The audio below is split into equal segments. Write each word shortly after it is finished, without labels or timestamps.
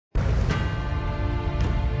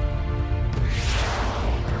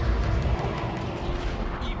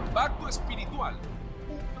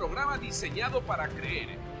diseñado para creer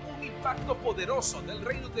un impacto poderoso del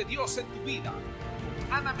reino de Dios en tu vida.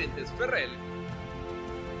 Con Ana Méndez Ferrell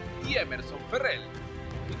y Emerson Ferrell,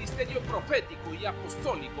 ministerio profético y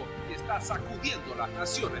apostólico que está sacudiendo las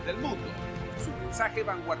naciones del mundo. Su mensaje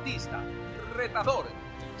vanguardista, retador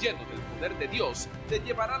y lleno del poder de Dios te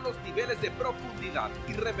llevará a los niveles de profundidad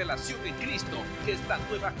y revelación en Cristo que esta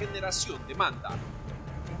nueva generación demanda.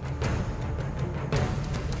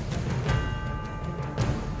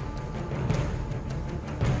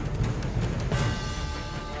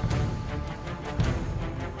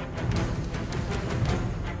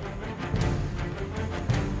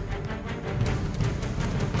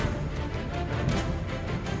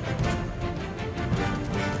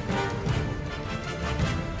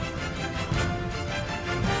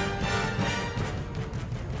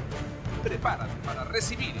 Prepárate para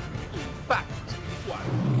recibir tu impacto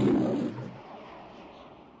espiritual.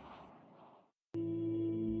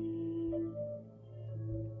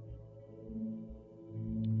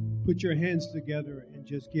 Put your hands together and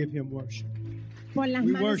just give him worship. Pon las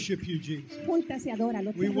We manos worship you, Jesus. juntas y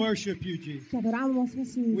adóralo. We worship you, Jesus. Te adoramos,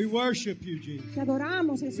 Jesús. We worship you, Jesus. Te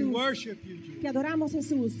adoramos, We Jesús. worship you, Jesus. Te adoramos,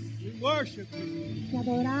 Jesús. We worship you. Te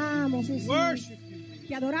adoramos, Jesús. Worship you.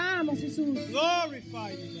 Te adoramos, Jesús.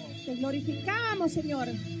 Glorify you, Lord. Te glorificamos, Señor.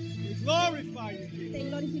 We glorify you, Te Jesus.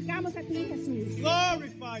 glorificamos a ti, Jesús.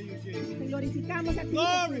 Glorify you, Te Jesus. glorificamos a ti, Jesús.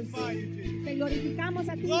 Glorify you, Jesus. Te glorificamos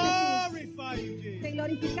a ti, Jesús. Glorify you, Te Jesus.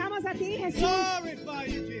 glorificamos a ti, Jesús. Glorify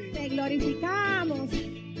you, Jesus. Te glorificamos.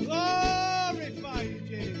 Glorify you,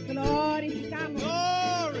 Jesus. Glorificamos.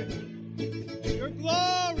 Glory. Your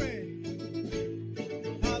glory.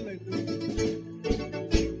 Hallelujah.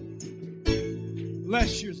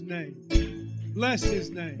 Bless his name. Bless his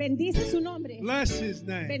name. Bendice su nombre. Bless his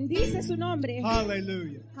name. Bendice su nombre.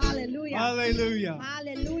 Hallelujah. Aleluya. Hallelujah.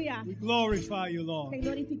 Aleluya. We glorify you, Te Lord.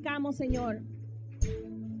 glorificamos, Señor.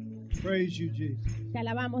 Praise you, Jesus. Te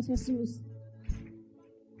alabamos, Jesús.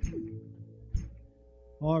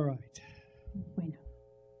 All right. Bueno,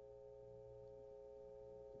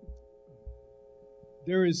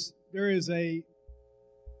 There is an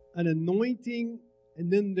anointing,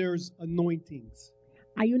 and then there's anointings.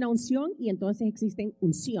 hay una unción y entonces existen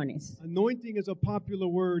unciones. Anointing is a popular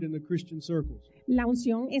word in the Christian circles, La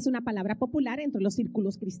unción es una palabra popular entre los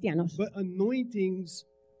círculos cristianos, but anointings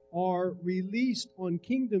are released on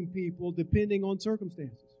kingdom people depending on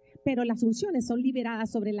circumstances. pero las unciones son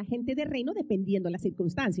liberadas sobre la gente de reino dependiendo de las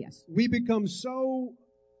circunstancias. We become so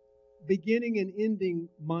beginning and ending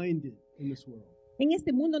minded in this world. En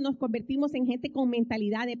este mundo nos convertimos en gente con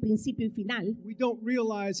mentalidad de principio y final. We don't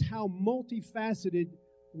realize how multifaceted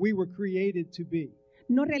we were created to be.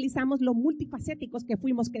 No realizamos lo multifacéticos que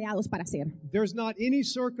fuimos creados para ser. There's not any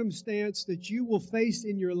circumstance that you will face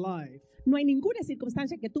in your life No hay ninguna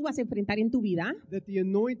circunstancia que tú vas a enfrentar en tu vida that the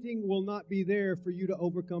anointing will not be there for you to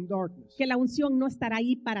overcome darkness. que la unción no estará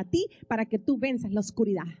ahí para ti, para que tú venzas la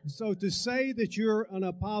oscuridad. So to say that you're an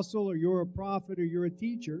apostle or you're a prophet or you're a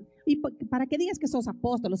teacher Y para que digas que sos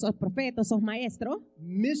apóstol, sos profeta, sos maestro,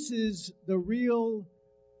 misses the real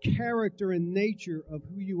character and nature of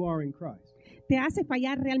who you are in Christ. te hace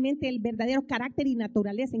fallar realmente el verdadero carácter y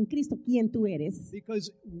naturaleza en Cristo, quien tú eres. Because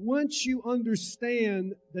once you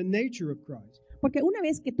understand the nature of Christ, Porque una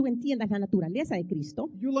vez que tú entiendas la naturaleza de Cristo,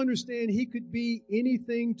 you'll understand he could be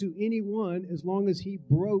anything to anyone as long as he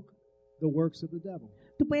broke the works of the devil.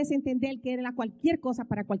 tú puedes entender que era cualquier cosa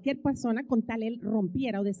para cualquier persona con tal él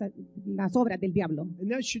rompiera las obras del diablo.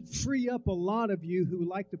 And that should free up a lot of you who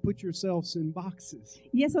like to put yourselves in boxes.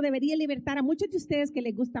 Y eso debería libertar a muchos de ustedes que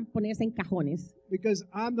les gustan ponerse en cajones. Because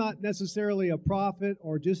I'm not necessarily a prophet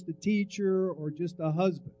or just a teacher or just a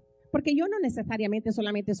husband. Porque yo no necesariamente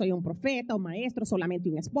solamente soy un profeta o maestro, solamente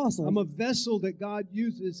un esposo. I'm a vessel that God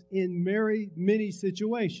uses in many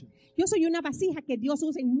situations. Yo soy una vasija que Dios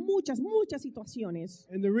usa en muchas situaciones.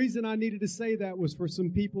 And the reason I needed to say that was for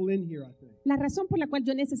some people in here, I think. La razón por la cual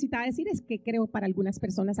yo necesitaba decir es que creo para algunas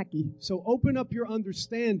personas aquí. So open up your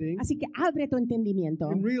understanding Así que abre tu entendimiento.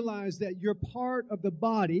 and realize that you're part of the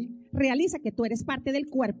body, Realiza que tú eres parte del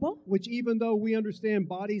cuerpo, which even though we understand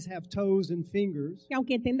bodies have toes and fingers, que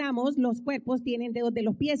aunque entendamos los cuerpos tienen dedos de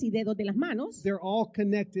los pies y dedos de las manos, they're all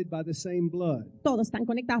connected by the same blood, todos están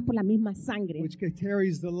conectados por la misma sangre which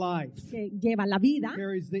carries the life, que lleva la vida,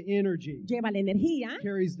 carries the energy, lleva la energía,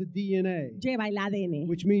 carries the DNA, lleva el ADN.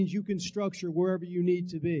 which means you can structure wherever you need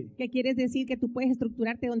to be. ¿Qué quieres decir? Que tú puedes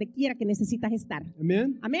estructurarte donde quiera que necesitas estar.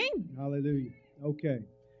 Amen? Amén. Hallelujah. Okay.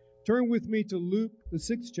 Turn with me to Luke, the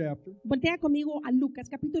 6th chapter. Voltea conmigo a Lucas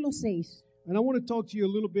capítulo 6. And I want to talk to you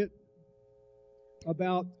a little bit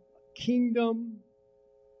about kingdom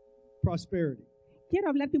prosperity. quiero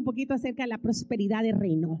hablarte un poquito acerca de la prosperidad del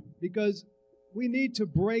reino. because we need to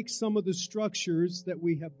break some of the structures that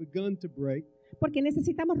we have begun to break Porque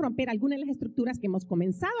necesitamos romper algunas de las estructuras que hemos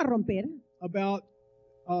comenzado a romper about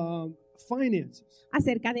finances.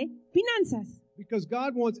 acerca de finanzas. Because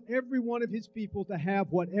God wants every one of his people to have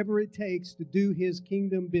whatever it takes to do his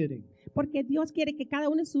kingdom bidding. Porque Dios quiere que cada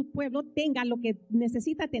uno de su pueblo tenga lo que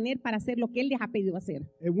necesita tener para hacer lo que Él les ha pedido hacer.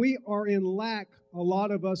 And we are in lack, a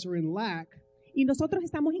lot of us are in lack Y nosotros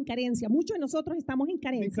estamos en carencia, muchos de nosotros estamos en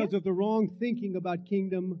carencia because of the wrong thinking about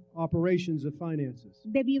kingdom operations of finances.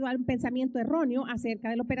 debido a un pensamiento erróneo acerca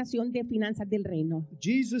de la operación de finanzas del reino.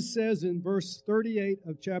 Jesus says in verse 38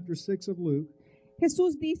 of chapter 6 of Luke,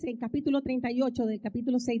 Jesús dice en capítulo 38 del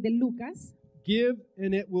capítulo 6 de Lucas, give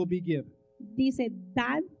and it will be given. dice,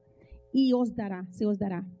 dad y os dará, se os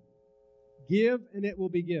dará. Give and it will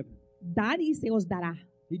be given. Dad y se os dará.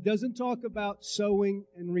 He doesn't talk about sowing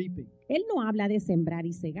and reaping. Él no habla de sembrar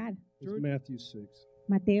y cegar. It's Matthew 6.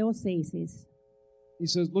 Mateo 6 es. He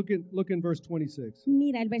says, look in verse 26.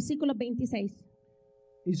 Mira el versículo 26.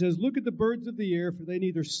 He says, look at the birds of the air, for they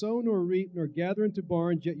neither sow nor reap nor gather into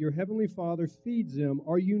barns, yet your heavenly Father feeds them.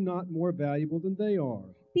 Are you not more valuable than they are?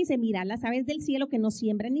 Dice, mirad las aves del cielo que no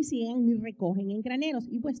siembran ni ciegan ni recogen en graneros,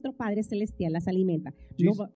 y vuestro Padre celestial las alimenta. ¿No,